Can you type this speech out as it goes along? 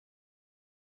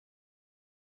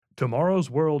Tomorrow's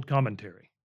World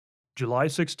Commentary, July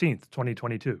 16th,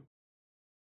 2022.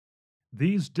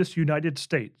 These Disunited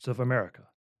States of America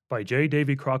by J.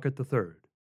 Davy Crockett III.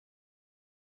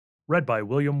 Read by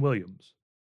William Williams.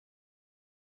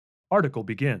 Article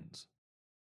begins.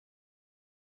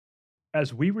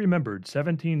 As we remembered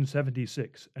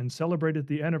 1776 and celebrated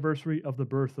the anniversary of the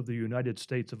birth of the United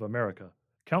States of America,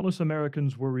 countless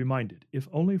Americans were reminded, if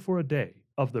only for a day,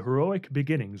 of the heroic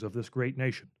beginnings of this great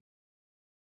nation.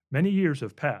 Many years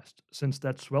have passed since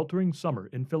that sweltering summer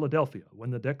in Philadelphia when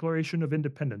the Declaration of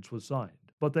Independence was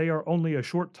signed, but they are only a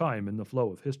short time in the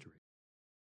flow of history.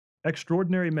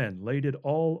 Extraordinary men laid it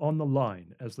all on the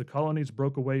line as the colonies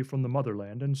broke away from the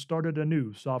motherland and started a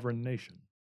new sovereign nation.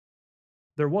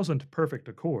 There wasn't perfect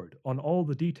accord on all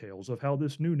the details of how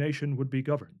this new nation would be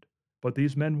governed, but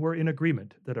these men were in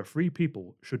agreement that a free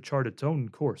people should chart its own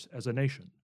course as a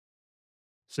nation.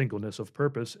 Singleness of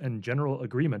purpose and general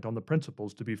agreement on the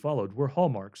principles to be followed were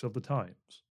hallmarks of the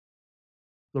times.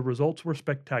 The results were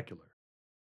spectacular.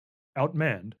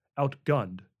 Outmanned,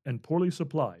 outgunned, and poorly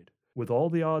supplied, with all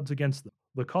the odds against them,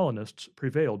 the colonists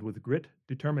prevailed with grit,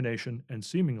 determination, and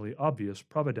seemingly obvious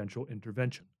providential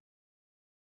intervention.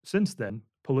 Since then,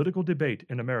 political debate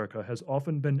in America has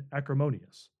often been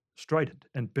acrimonious, strident,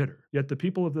 and bitter, yet the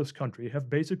people of this country have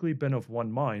basically been of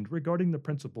one mind regarding the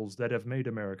principles that have made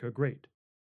America great.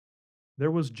 There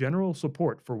was general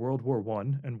support for World War I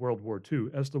and World War II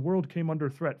as the world came under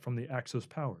threat from the Axis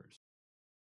powers.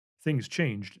 Things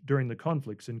changed during the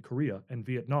conflicts in Korea and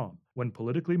Vietnam, when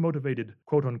politically motivated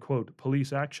quote-unquote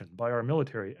police action by our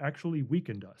military actually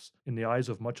weakened us in the eyes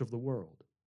of much of the world.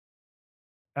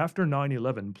 After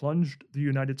 9/11 plunged the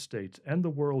United States and the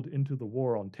world into the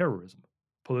war on terrorism,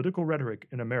 political rhetoric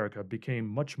in America became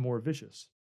much more vicious.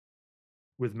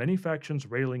 With many factions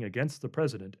railing against the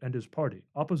president and his party,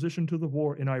 opposition to the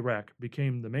war in Iraq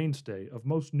became the mainstay of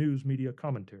most news media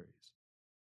commentaries.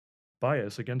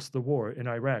 Bias against the war in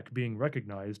Iraq being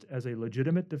recognized as a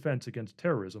legitimate defense against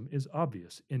terrorism is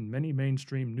obvious in many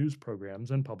mainstream news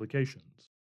programs and publications.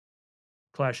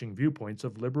 Clashing viewpoints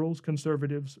of liberals,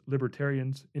 conservatives,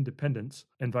 libertarians, independents,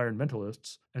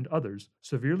 environmentalists, and others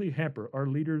severely hamper our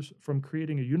leaders from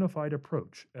creating a unified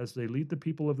approach as they lead the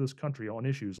people of this country on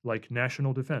issues like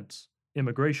national defense,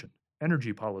 immigration,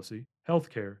 energy policy,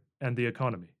 healthcare, and the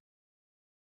economy.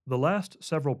 The last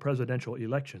several presidential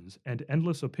elections and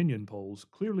endless opinion polls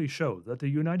clearly show that the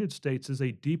United States is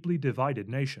a deeply divided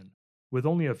nation, with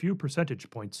only a few percentage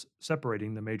points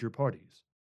separating the major parties.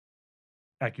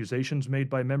 Accusations made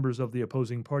by members of the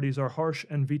opposing parties are harsh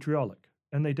and vitriolic,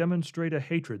 and they demonstrate a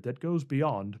hatred that goes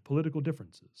beyond political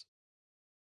differences.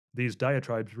 These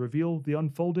diatribes reveal the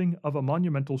unfolding of a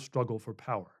monumental struggle for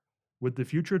power, with the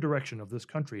future direction of this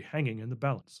country hanging in the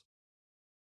balance.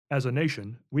 As a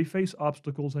nation, we face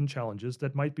obstacles and challenges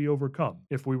that might be overcome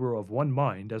if we were of one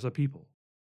mind as a people.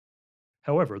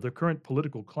 However, the current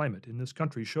political climate in this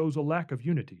country shows a lack of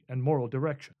unity and moral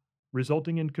direction,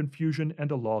 resulting in confusion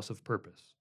and a loss of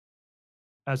purpose.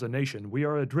 As a nation, we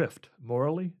are adrift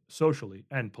morally, socially,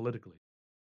 and politically.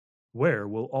 Where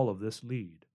will all of this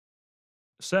lead?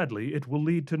 Sadly, it will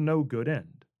lead to no good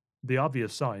end. The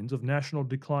obvious signs of national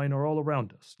decline are all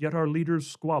around us, yet our leaders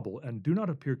squabble and do not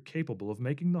appear capable of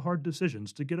making the hard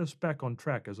decisions to get us back on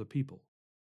track as a people.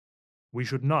 We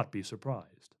should not be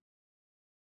surprised.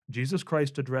 Jesus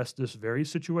Christ addressed this very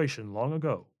situation long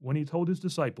ago when he told his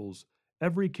disciples,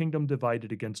 "Every kingdom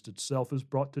divided against itself is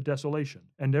brought to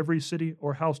desolation, and every city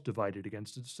or house divided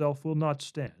against itself will not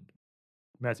stand."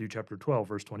 Matthew chapter 12,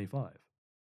 verse 25.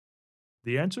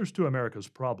 The answers to America's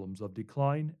problems of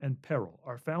decline and peril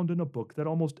are found in a book that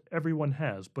almost everyone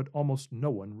has but almost no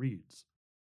one reads.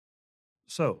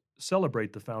 So,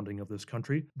 celebrate the founding of this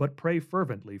country, but pray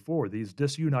fervently for these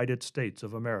disunited states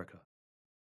of America.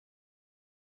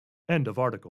 End of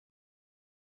article.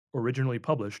 Originally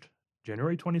published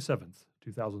January 27th,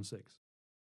 2006.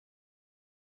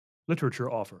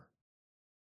 Literature offer.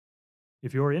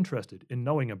 If you are interested in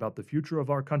knowing about the future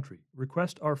of our country,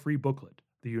 request our free booklet,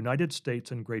 The United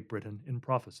States and Great Britain in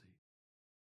Prophecy.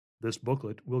 This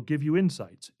booklet will give you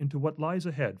insights into what lies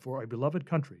ahead for our beloved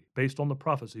country based on the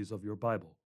prophecies of your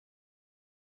Bible.